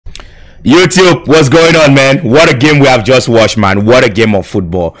YouTube, what's going on, man? What a game we have just watched, man. What a game of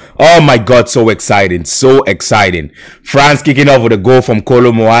football. Oh my God, so exciting. So exciting. France kicking off with a goal from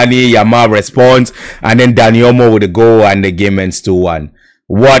Kolo Muani. Yamal responds. And then Dani Olmo with a goal and the game ends 2-1.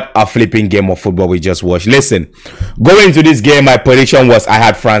 What a flipping game of football we just watched. Listen, going into this game, my prediction was I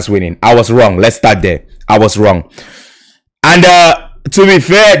had France winning. I was wrong. Let's start there. I was wrong. And to be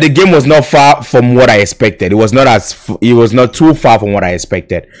fair, the game was not far from what I expected. It was not too far from what I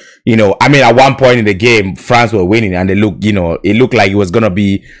expected. You know, I mean, at one point in the game, France were winning, and it looked like it was gonna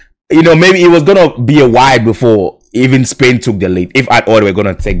be, maybe it was gonna be a while before even Spain took the lead, if at all they were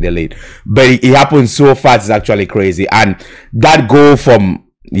gonna take the lead. But it happened so fast; it's actually crazy. And that goal from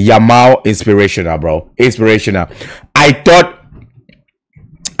Yamal, inspirational, bro, inspirational. I thought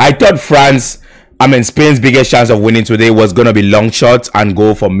France. I mean, Spain's biggest chance of winning today was going to be long shots and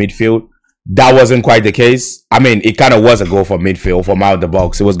goal from midfield. That wasn't quite the case. I mean, it kind of was a goal from midfield, from out of the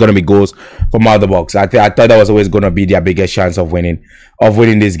box. It was going to be goals from out of the box. I thought that was always going to be their biggest chance of winning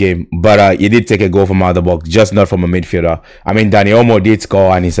this game. But he did take a goal from out of the box, just not from a midfielder. I mean, Dani Olmo did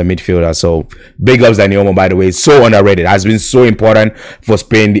score, and he's a midfielder. So big ups Dani Olmo, by the way. So underrated. Has been so important for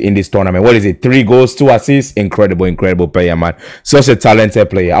Spain in this tournament. What is it? 3 goals, 2 assists. Incredible player, man. Such a talented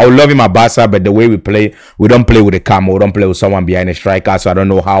player. I would love him at Barca, but the way we play, we don't play with a camo. We don't play with someone behind a striker. So I don't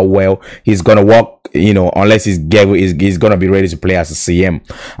know how well he's gonna work, unless he's gonna be ready to play as a CM.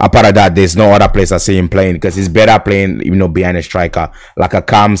 Apart of that, there's no other place I see him playing, because he's better playing, behind a striker, like a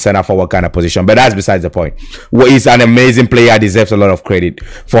calm center forward kind of position. But that's besides the point. Well, he's an amazing player, deserves a lot of credit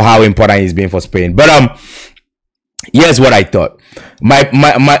for how important he's been for Spain. But here's what I thought. My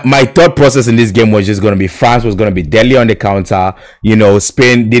thought process in this game was just going to be France was going to be deadly on the counter.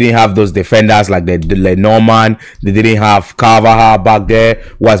 Spain didn't have those defenders like the Norman. They didn't have Carvajal back there,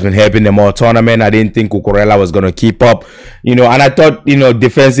 who has been helping them all tournament. I didn't think Cucurella was going to keep up. And I thought,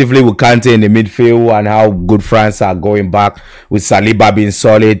 defensively with Kante in the midfield and how good France are going back with Saliba being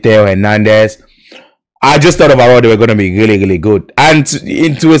solid, Theo Hernandez. I just thought overall they were going to be really, really good. And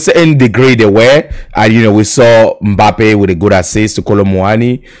to a certain degree they were. And, we saw Mbappe with a good assist to Kolo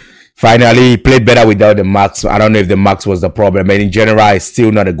Muani. Finally, he played better without the marks. I don't know if the marks was the problem. But in general, it's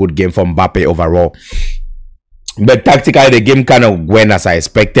still not a good game for Mbappe overall. But tactically, the game kind of went as I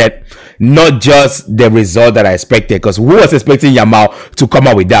expected. Not just the result that I expected. Because who was expecting Yamal to come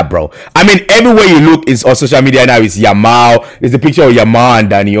out with that, bro? I mean, everywhere you look is on social media now is Yamal. It's the picture of Yamal and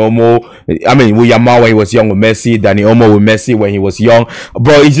Dani Olmo. I mean, with Yamal when he was young with Messi. Dani Olmo with Messi when he was young.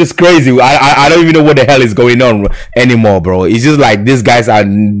 Bro, it's just crazy. I don't even know what the hell is going on anymore, bro. It's just like these guys are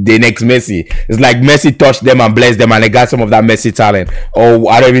the next Messi. It's like Messi touched them and blessed them and they got some of that Messi talent. Oh,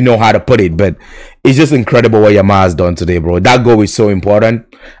 I don't even know how to put it, but it's just incredible what Yamal has done today, bro. That goal is so important.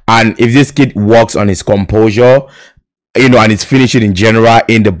 And if this kid works on his composure, and his finishing in general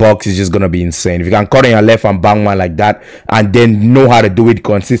in the box is just going to be insane. If you can cut on your left and bang one like that and then know how to do it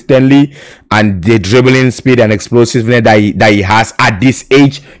consistently, and the dribbling speed and explosiveness that he has at this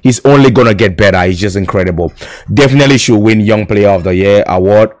age, he's only going to get better. He's just incredible. Definitely should win Young Player of the Year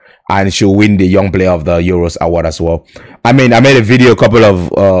award. And she'll win the Young Player of the Euros award as well. I mean, I made a video a couple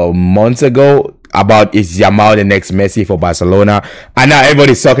of months ago about is Yamal the next Messi for Barcelona, and now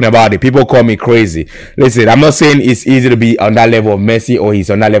everybody's talking about it. People call me crazy. Listen, I'm not saying it's easy to be on that level of Messi or he's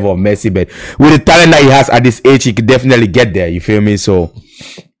on that level of Messi, but with the talent that he has at this age, he could definitely get there. You feel me? So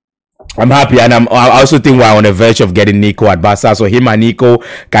I'm happy, and I also think we're on the verge of getting Nico at Barca. So him and Nico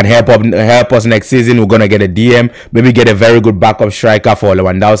can help us next season. We're gonna get a DM, maybe get a very good backup striker for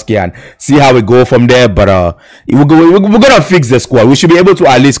Lewandowski, and see how we go from there. But we're gonna fix the squad. We should be able to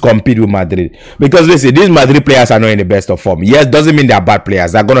at least compete with Madrid, because listen, these Madrid players are not in the best of form. Yes, doesn't mean they're bad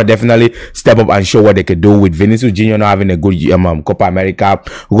players. They're gonna definitely step up and show what they could do. With Vinicius Junior not having a good Copa America,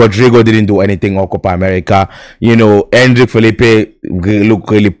 Rodrigo didn't do anything on Copa America. Endrick Felipe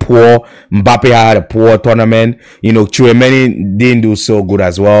look really poor. Mbappe had a poor tournament. Tchouameni didn't do so good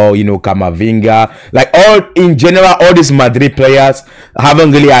as well. Camavinga, like in general, all these Madrid players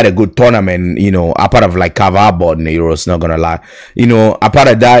haven't really had a good tournament. Apart of like Carvajal in the Euros, not gonna lie. Apart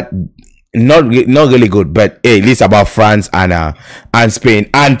of that, not really good. But hey, at least about France and Spain.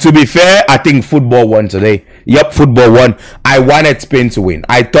 And to be fair, I think football won today. Yep, football won. I wanted Spain to win.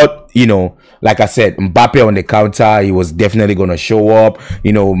 I thought, like I said, Mbappe on the counter, he was definitely going to show up.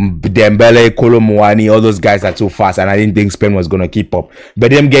 Dembele, Kolo Muani, all those guys are too fast, and I didn't think Spain was going to keep up.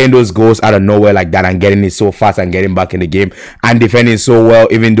 But them getting those goals out of nowhere like that and getting it so fast and getting back in the game and defending so well,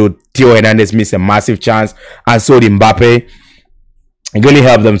 even though Theo Hernandez missed a massive chance, and so did Mbappe. It really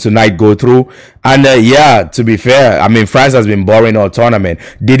helped them tonight go through. And yeah, to be fair, I mean, France has been boring all tournament.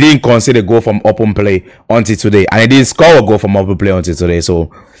 They didn't concede a goal from open play until today, and they didn't score a goal from open play until today.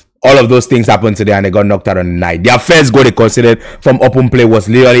 So all of those things happened today and they got knocked out on the night. Their first goal they considered from open play was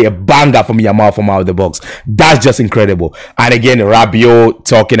literally a banger from Yamal from out of the box. That's just incredible. And again, Rabiot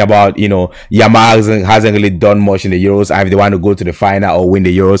talking about, you know, Yamal hasn't really done much in the Euros, and if they want to go to the final or win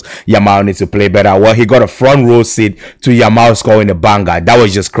the Euros, Yamal needs to play better. Well, he got a front row seat to Yamal scoring a banger. That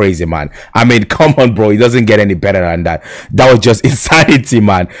was just crazy, man. I mean, come on, bro. It doesn't get any better than that. That was just insanity,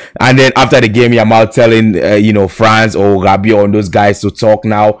 man. And then after the game, Yamal telling, you know, France or Rabiot and those guys to talk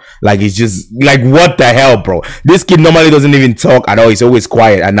now. Like, it's just like, what the hell, bro? This kid normally doesn't even talk at all. He's always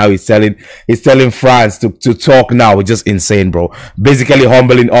quiet, and now he's telling France to talk now. It's just insane, bro. Basically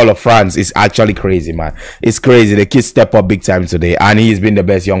humbling all of France. Is actually crazy, man. It's crazy. The kid step up big time today, and he's been the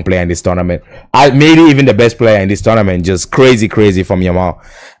best young player in this tournament. Maybe even the best player in this tournament. Just crazy from Yamal.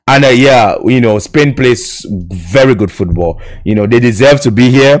 And yeah, you know, Spain plays very good football. You know, they deserve to be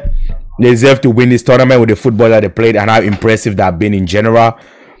here. They deserve to win this tournament with the football that they played and how impressive they've been in general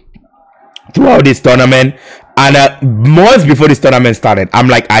throughout this tournament. And months before this tournament started, I'm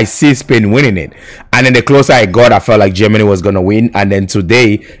like, I see Spain winning it. And then the closer I got, I felt like Germany was going to win. And then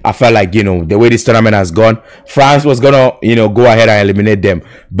today, I felt like, you know, the way this tournament has gone, France was going to, you know, go ahead and eliminate them.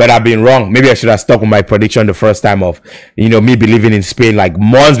 But I've been wrong. Maybe I should have stuck with my prediction the first time of, you know, me believing in Spain like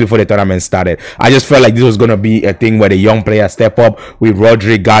months before the tournament started. I just felt like this was going to be a thing where the young players step up with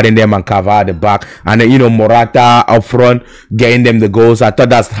Rodri guarding them and Cavani at the back. And then, you know, Morata up front, getting them the goals. I thought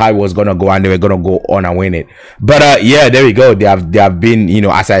that's how it was going to go, and they were going to go on and win it. But yeah, there we go. They have been, you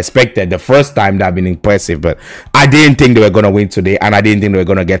know, as I expected. The first time they have been impressive, but I didn't think they were gonna win today, and I didn't think they were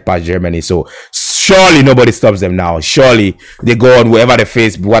gonna get past Germany. So surely nobody stops them now. Surely they go on wherever they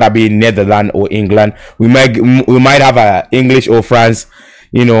face, whether it be Netherlands or England. We might have a English or France,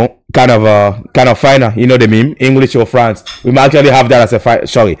 you know, kind of final. You know the meme, English or France. We might actually have that as a final.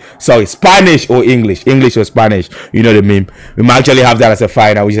 Sorry, Spanish or English or Spanish. You know the meme. We might actually have that as a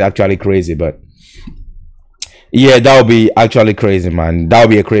final, which is actually crazy, but. Yeah, that would be actually crazy, man. That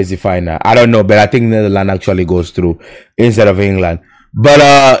would be a crazy final. I don't know, but I think Netherlands actually goes through instead of England.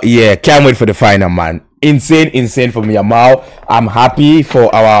 But yeah, can't wait for the final, man. Insane from Yamal. I'm happy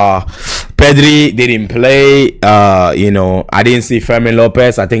for our Pedri. Didn't play. You know, I didn't see Fermin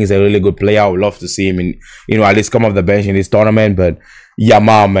Lopez. I think he's a really good player. I would love to see him in, you know, at least come off the bench in this tournament. But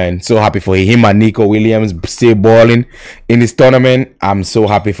Yamal, man, so happy for him and Nico Williams still balling in this tournament. I'm so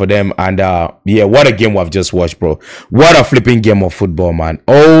happy for them. And yeah, what a game we've just watched, bro. What a flipping game of football, man.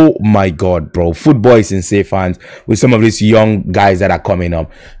 Oh my god, bro. Football is insane, fans, with some of these young guys that are coming up,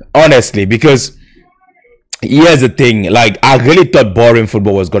 honestly, because here's the thing, like, I really thought boring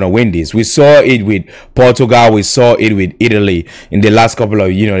football was gonna win this. We saw it with Portugal, we saw it with Italy in the last couple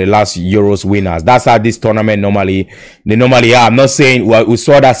of, you know, the last Euros winners. That's how this tournament normally are. I'm not saying, well, we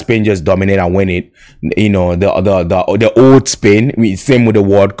saw that Spain just dominate and win it, you know, the old Spain. Same with the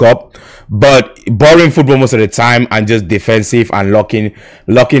World Cup. But boring football most of the time and just defensive and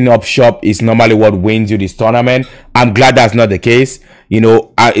locking up shop is normally what wins you this tournament. I'm glad that's not the case. You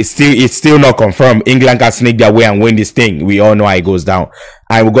know, it's still not confirmed. England can sneak their way and win this thing. We all know how it goes down.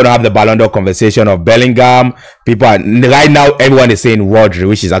 And we're going to have the Ballon d'Or conversation of Bellingham. People are, right now, everyone is saying Rodri,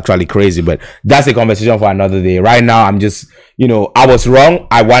 which is actually crazy. But that's a conversation for another day. Right now, I'm just, you know, I was wrong.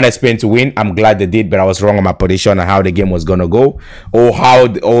 I wanted Spain to win. I'm glad they did. But I was wrong on my prediction on how the game was going to go. Or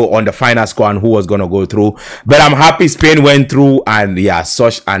on the final score and who was going to go through. But I'm happy Spain went through. And yeah,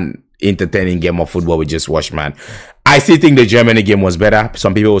 such an entertaining game of football we just watched, man. I still think the Germany game was better.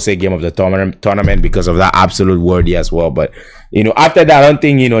 Some people will say game of the tournament because of that absolute wordy as well. But, you know, after that, I don't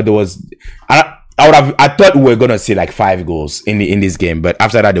think, you know, there was... I thought we were going to see like 5 goals in this game. But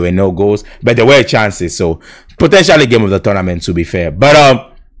after that, there were no goals. But there were chances. So, potentially game of the tournament, to be fair. But,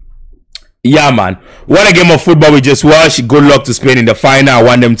 yeah, man. What a game of football we just watched. Good luck to Spain in the final. I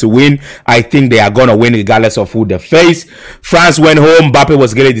want them to win. I think they are going to win regardless of who they face. France went home. Mbappe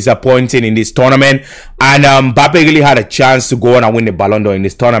was really disappointing in this tournament. And Mbappe really had a chance to go on and win the Ballon d'Or in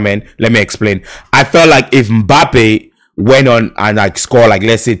this tournament. Let me explain. I felt like if Mbappe went on and like score like,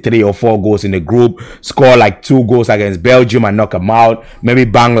 let's say 3 or 4 goals in the group, score like 2 goals against Belgium and knock them out, maybe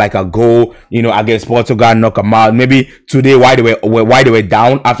bang like a goal, you know, against Portugal and knock them out. Maybe today, while they were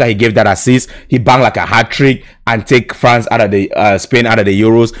down, after he gave that assist, he banged like a hat-trick and take France out of the Spain out of the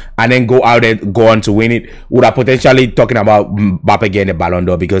Euros, and then go out and go on to win it. Would have potentially talking about Mbappe getting the Ballon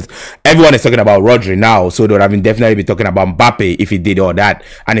d'Or, because everyone is talking about Rodri now, so they would have definitely be talking about Mbappe if he did all that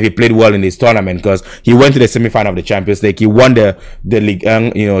and if he played well in this tournament, because he went to the semi-final of the Champions League, he won the Ligue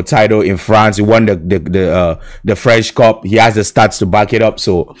 1, you know, title in France, he won the French Cup, he has the stats to back it up.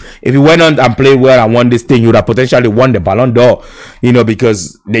 So if he went on and played well and won this thing, he would have potentially won the Ballon d'Or, you know,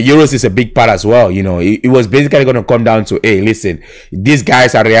 because the Euros is a big part as well. You know, it was basically actually going to come down to, hey, listen, these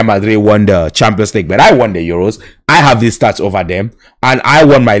guys at Real Madrid won the Champions League, but I won the Euros. I have these stats over them, and I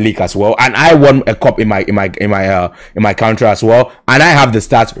won my league as well, and I won a cup in my country as well, and I have the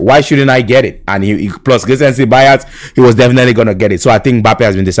stats. Why shouldn't I get it? And he plus recency bias, he was definitely going to get it. So I think Mbappe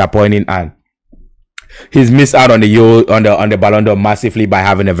has been disappointing, and he's missed out on the Ballon d'Or massively by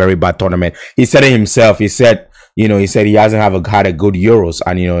having a very bad tournament. He said it himself. He said he hasn't had a good Euros,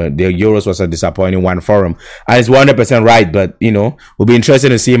 and the Euros was a disappointing one for him, and it's 100% right. But we'll be interested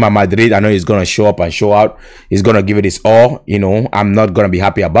to see him at Madrid. I know he's gonna show up and show out. He's gonna give it his all. I'm not gonna be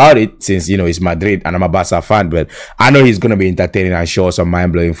happy about it since it's Madrid and I'm a Barca fan, but I know he's gonna be entertaining and show some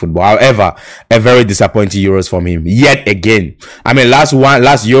mind-blowing football. However, a very disappointing Euros from him yet again. I mean, last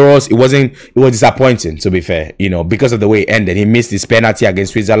Euros it was disappointing, to be fair, because of the way it ended. He missed his penalty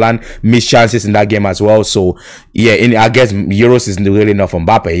against Switzerland, missed chances in that game as well. So yeah, I guess Euros is really not from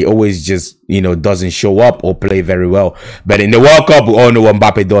Mbappe. He always just doesn't show up or play very well. But in the World Cup, we all know what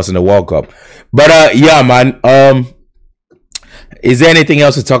Mbappe does in the World Cup. But yeah, man. Is there anything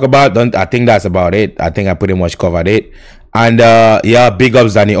else to talk about? I think that's about it. I think I pretty much covered it. And yeah, big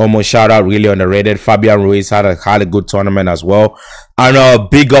ups Dani Olmo, shout out, really underrated. Fabian Ruiz had a good tournament as well. And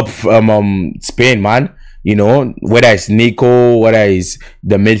big up Spain, man. Whether it's Nico, whether it's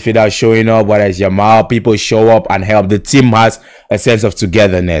the midfielder showing up, whether it's Yamal, people show up and help. The team has a sense of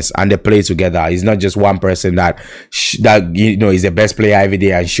togetherness and they play together. It's not just one person that is the best player every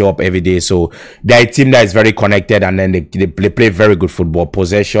day and show up every day. So they're a team that is very connected, and then they play very good football.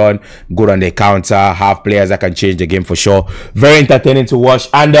 Possession, good on the counter, have players that can change the game for sure. Very entertaining to watch.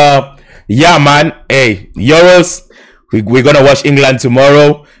 And yeah, man, hey, Euros, we're gonna watch England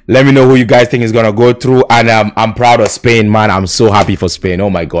tomorrow. Let me know who you guys think is gonna go through. And I'm proud of Spain, man. I'm so happy for Spain. Oh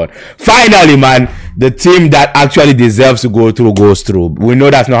my god, finally, man, the team that actually deserves to go through goes through. We know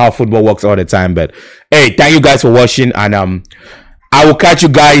that's not how football works all the time, but hey, thank you guys for watching, and I will catch you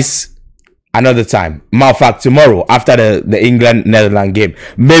guys another time. Matter of fact, tomorrow after the England-Netherlands game,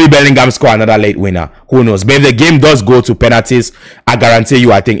 maybe Bellingham score another late winner. Who knows? But if the game does go to penalties, I guarantee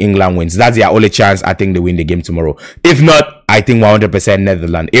you, I think England wins. That's their only chance. I think they win the game tomorrow. If not, I think 100%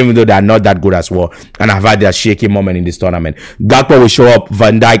 Netherlands, even though they are not that good as well, and have had their shaky moment in this tournament. Gakpo will show up,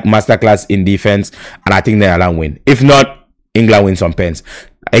 Van Dijk masterclass in defense, and I think Netherlands win. If not, England wins on pens.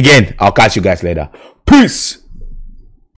 Again, I'll catch you guys later. Peace.